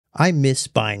I miss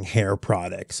buying hair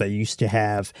products. I used to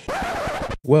have...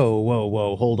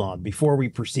 Whoa, hold on. Before we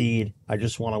proceed, I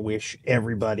just want to wish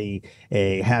everybody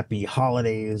a happy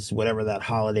holidays, whatever that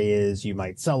holiday is you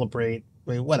might celebrate.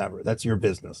 I mean, whatever, that's your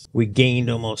business. We gained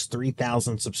almost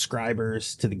 3,000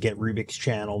 subscribers to the Get Rubik's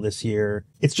channel this year.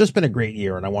 It's just been a great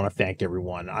year, and I want to thank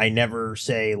everyone. I never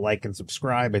say like and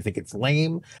subscribe. I think it's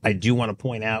lame. I do want to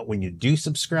point out when you do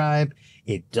subscribe,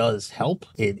 it does help.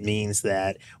 It means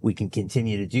that we can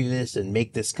continue to do this and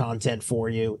make this content for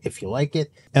you if you like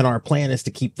it. And our plan is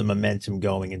to keep the momentum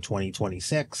going in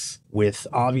 2026 with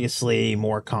obviously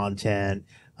more content,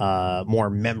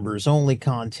 more members only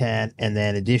content, and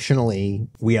then additionally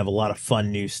we have a lot of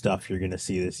fun new stuff you're going to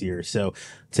see this year. So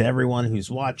to everyone who's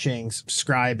watching,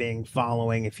 subscribing,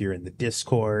 following, if you're in the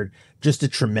Discord, just a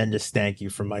tremendous thank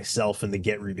you from myself and the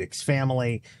Get Rubik's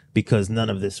family, because none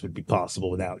of this would be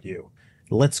possible without you.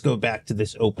 Let's go back to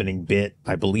this opening bit.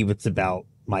 I believe it's about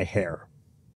my hair.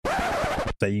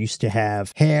 I used to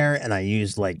have hair, and I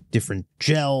used like different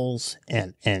gels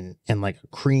and like a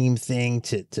cream thing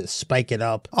to spike it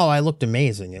up. Oh, I looked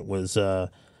amazing. It was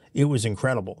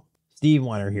incredible. Steve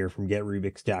Weiner here from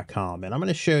GetRubiks.com, and I'm going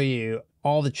to show you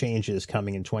all the changes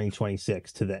coming in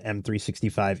 2026 to the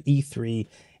M365 E3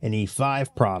 and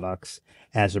E5 products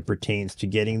as it pertains to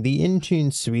getting the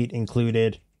Intune Suite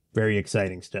included. Very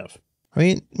exciting stuff. I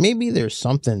mean, maybe there's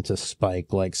something to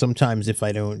spike. Like sometimes if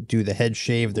I don't do the head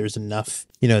shave, there's enough,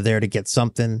 there to get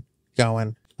something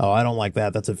going. Oh, I don't like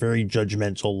that. That's a very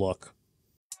judgmental look.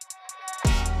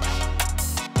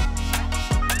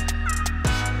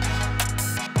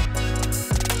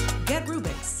 Get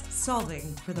Rubik's,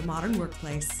 solving for the modern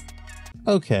workplace.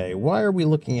 Okay, why are we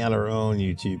looking at our own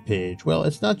YouTube page? Well,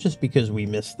 it's not just because we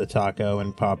missed the taco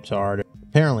and Pop-Tart.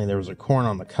 Apparently there was a corn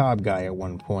on the cob guy at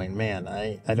one point. Man,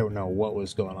 I don't know what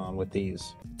was going on with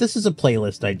these. This is a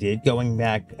playlist I did going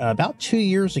back about 2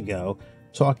 years ago,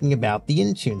 talking about the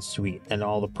Intune Suite and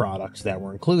all the products that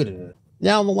were included in it.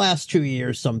 Now, in the last 2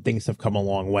 years, some things have come a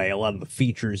long way. A lot of the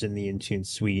features in the Intune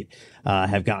Suite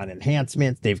have gotten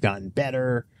enhancements. They've gotten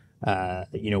better.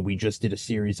 We just did a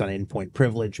series on endpoint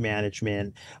privilege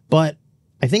management. But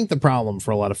I think the problem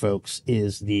for a lot of folks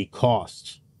is the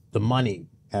cost, the money,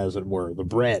 as it were, the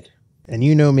bread. And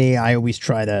you know me, I always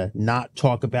try to not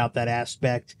talk about that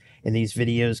aspect in these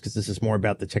videos because this is more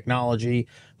about the technology,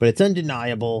 but it's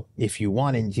undeniable. If you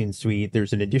want Intune Suite,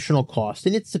 there's an additional cost,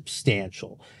 and it's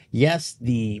substantial. Yes,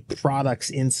 the products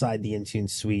inside the Intune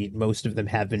Suite, most of them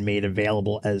have been made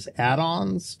available as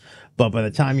add-ons, but by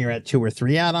the time you're at 2 or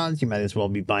 3 add-ons, you might as well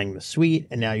be buying the suite,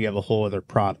 and now you have a whole other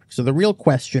product. So the real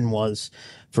question was,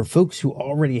 for folks who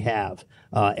already have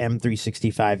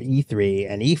M365 E3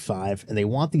 and E5, and they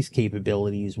want these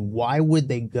capabilities, why would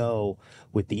they go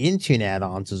with the Intune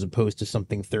add-ons as opposed to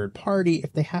something third-party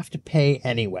if they have to pay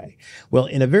anyway? Well,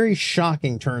 in a very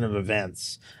shocking turn of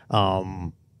events,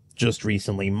 just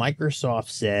recently, Microsoft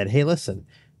said, hey, listen,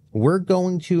 we're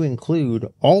going to include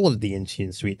all of the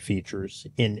Intune Suite features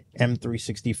in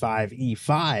M365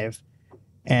 E5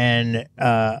 and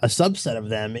a subset of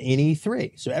them in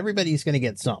E3. So everybody's going to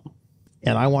get some.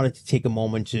 And I wanted to take a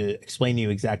moment to explain to you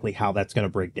exactly how that's going to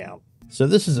break down. So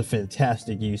this is a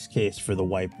fantastic use case for the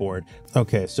whiteboard.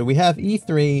 Okay, so we have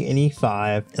E3 and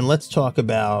E5, and let's talk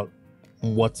about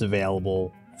what's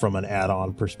available from an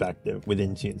add-on perspective with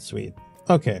Intune Suite.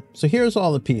 Okay, so here's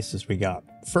all the pieces we got.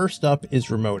 First up is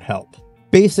remote help.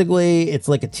 Basically, it's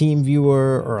like a team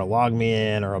viewer or a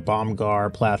LogMeIn or a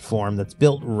BombGuard platform that's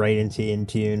built right into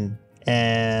Intune.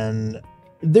 And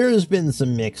there's been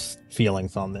some mixed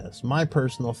feelings on this. My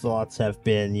personal thoughts have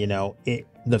been,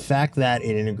 the fact that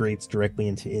it integrates directly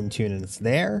into Intune and it's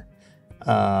there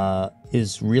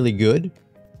is really good.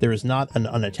 There is not an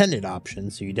unattended option,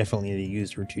 so you definitely need a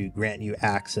user to grant you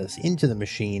access into the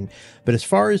machine. But as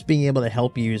far as being able to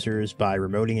help users by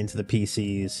remoting into the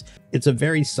PCs, it's a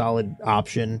very solid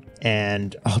option.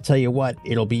 And I'll tell you what,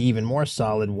 it'll be even more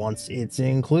solid once it's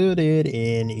included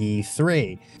in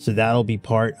E3. So that'll be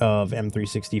part of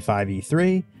M365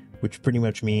 E3, which pretty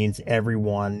much means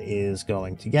everyone is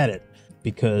going to get it.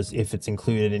 Because if it's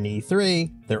included in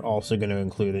E3, they're also going to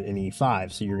include it in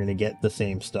E5. So you're going to get the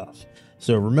same stuff.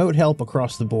 So remote help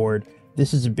across the board,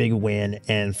 this is a big win,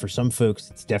 and for some folks,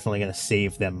 it's definitely going to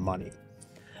save them money.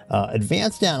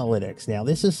 Advanced analytics. Now,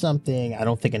 this is something I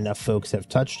don't think enough folks have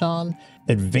touched on.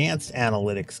 Advanced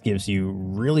analytics gives you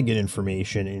really good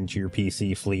information into your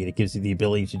PC fleet. It gives you the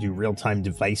ability to do real-time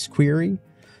device query.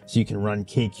 So you can run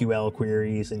KQL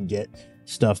queries and get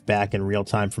stuff back in real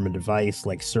time from a device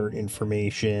like cert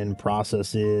information,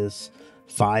 processes,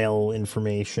 file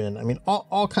information. I mean,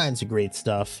 all kinds of great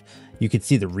stuff. You could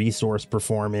see the resource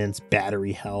performance,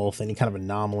 battery health, any kind of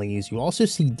anomalies. You also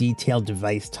see detailed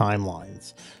device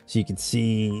timelines. So you can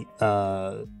see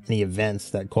any events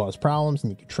that cause problems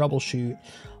and you can troubleshoot.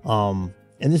 And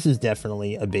this is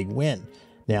definitely a big win.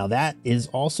 Now that is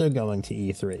also going to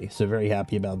E3. So very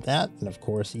happy about that. And of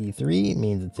course, E3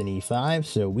 means it's an E5,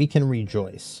 so we can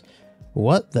rejoice.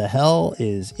 What the hell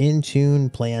is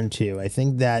Intune Plan 2? I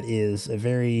think that is a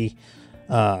very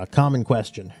common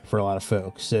question for a lot of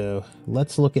folks. So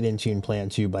let's look at Intune Plan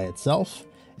 2 by itself,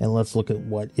 and let's look at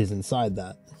what is inside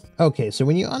that. Okay, so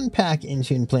when you unpack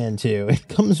Intune Plan 2, it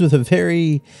comes with a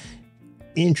very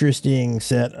interesting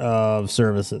set of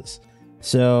services.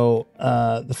 So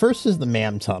the first is the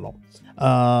MAM tunnel.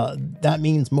 That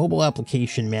means mobile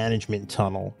application management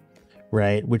tunnel,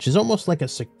 right? Which is almost like a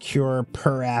secure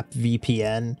per app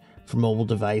VPN for mobile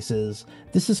devices.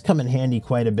 This has come in handy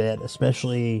quite a bit,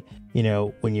 especially, you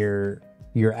know, when your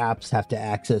apps have to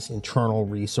access internal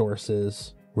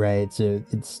resources, right? So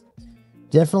it's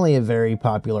definitely a very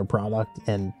popular product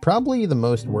and probably the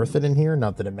most worth it in here.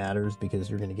 Not that it matters because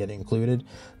you're going to get it included.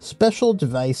 Special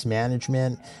device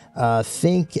management.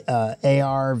 Think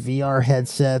AR, VR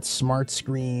headsets, smart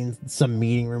screens, some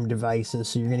meeting room devices.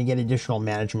 So you're going to get additional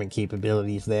management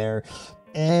capabilities there.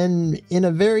 And in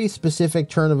a very specific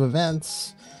turn of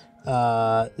events,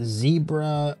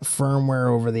 Zebra firmware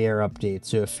over-the-air update.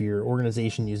 So if your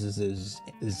organization uses those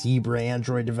Zebra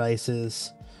Android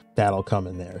devices, that'll come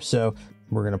in there. So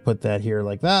we're going to put that here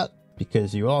like that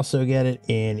because you also get it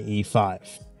in E5.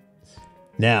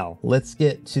 Now, let's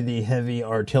get to the heavy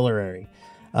artillery.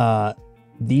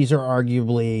 These are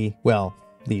arguably, well,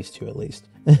 these two at least.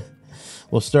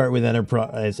 We'll start with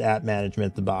Enterprise App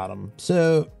Management at the bottom.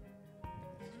 So,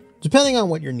 depending on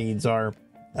what your needs are,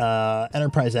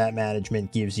 Enterprise App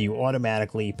Management gives you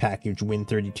automatically packaged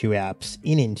Win32 apps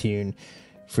in Intune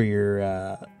for your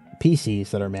PCs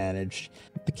that are managed.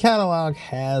 The catalog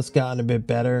has gotten a bit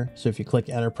better. So if you click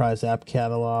Enterprise App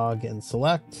Catalog and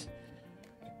select,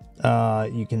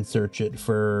 you can search it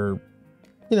for,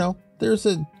 you know, there's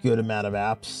a good amount of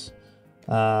apps.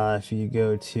 If you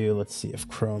go to, let's see if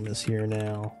Chrome is here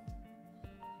now.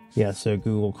 Yeah, so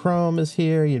Google Chrome is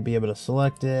here. You'd be able to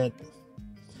select it.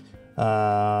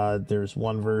 There's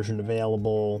one version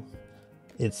available.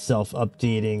 It's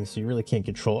self-updating, so you really can't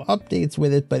control updates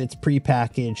with it, but it's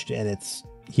pre-packaged and it's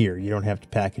here. You don't have to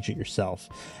package it yourself.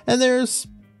 And there's,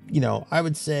 you know, I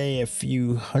would say a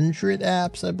few hundred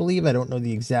apps, I believe. I don't know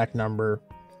the exact number.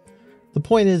 The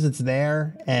point is it's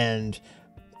there, and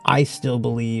I still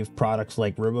believe products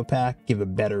like RoboPack give a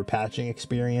better patching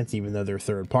experience, even though they're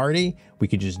third party. We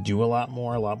could just do a lot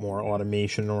more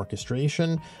automation and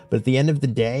orchestration. But at the end of the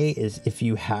day is if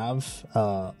you have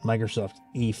Microsoft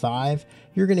E5,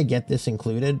 you're going to get this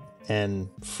included, and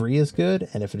free is good.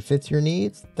 And if it fits your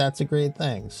needs, that's a great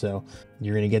thing. So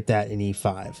you're going to get that in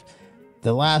E5.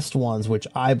 The last ones, which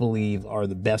I believe are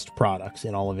the best products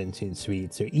in all of Intune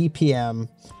Suite. So EPM,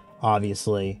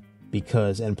 obviously,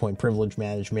 because endpoint privilege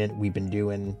management, we've been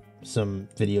doing some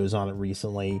videos on it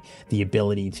recently. The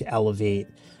ability to elevate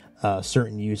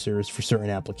certain users for certain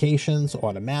applications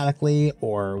automatically,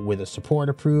 or with a support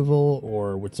approval,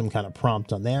 or with some kind of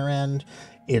prompt on their end.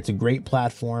 It's a great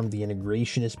platform. The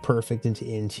integration is perfect into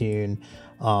Intune,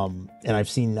 and I've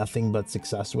seen nothing but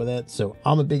success with it. So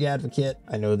I'm a big advocate.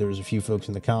 I know there's a few folks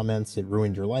in the comments it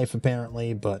ruined your life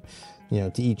apparently, but you know,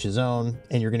 to each his own.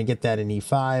 And you're going to get that in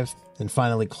E5. And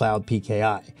finally, Cloud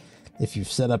PKI. If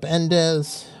you've set up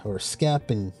NDES or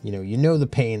SCEP and you know the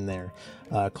pain there,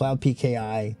 Cloud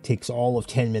PKI takes all of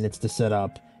 10 minutes to set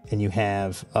up, and you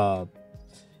have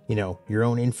you know, your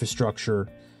own infrastructure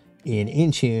in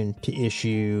Intune to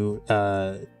issue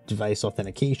device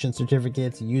authentication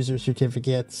certificates, user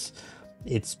certificates.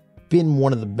 It's been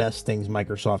one of the best things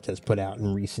Microsoft has put out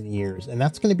in recent years, and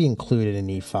that's going to be included in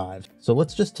E5. So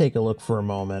let's just take a look for a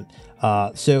moment.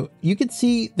 So you can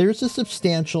see there's a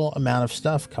substantial amount of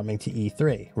stuff coming to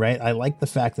E3, right? I like the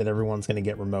fact that everyone's going to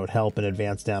get remote help and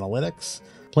advanced analytics.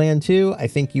 Plan 2, I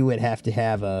think you would have to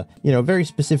have a, you know, very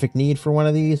specific need for one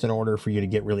of these in order for you to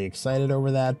get really excited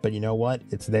over that. But you know what?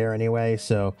 It's there anyway,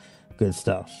 so good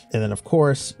stuff. And then of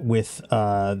course with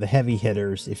the heavy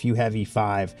hitters, if you have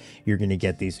E5, you're going to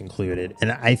get these included.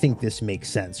 And I think this makes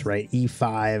sense, right?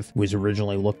 E5 was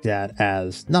originally looked at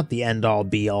as not the end all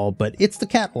be all, but it's the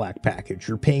Cadillac package.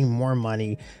 You're paying more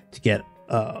money to get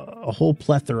a whole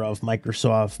plethora of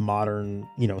Microsoft modern,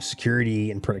 you know,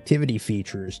 security and productivity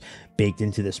features baked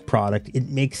into this product. It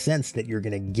makes sense that you're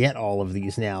going to get all of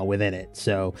these now within it.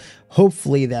 So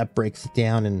hopefully that breaks it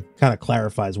down and kind of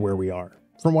clarifies where we are.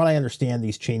 From what I understand,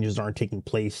 these changes aren't taking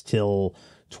place till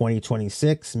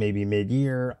 2026, maybe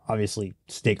mid-year. Obviously,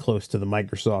 stay close to the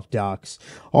Microsoft docs.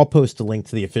 I'll post a link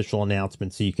to the official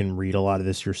announcement so you can read a lot of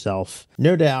this yourself.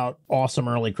 No doubt, awesome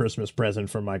early Christmas present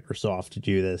from Microsoft to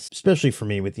do this, especially for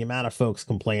me with the amount of folks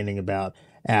complaining about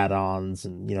add-ons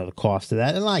and, you know, the cost of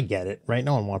that. And I get it, right?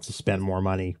 No one wants to spend more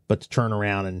money, but to turn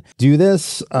around and do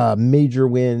this, major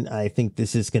win. I think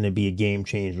this is going to be a game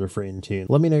changer for Intune.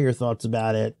 Let me know your thoughts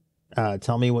about it.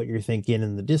 Tell me what you're thinking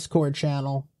in the Discord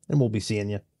channel, and we'll be seeing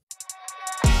you.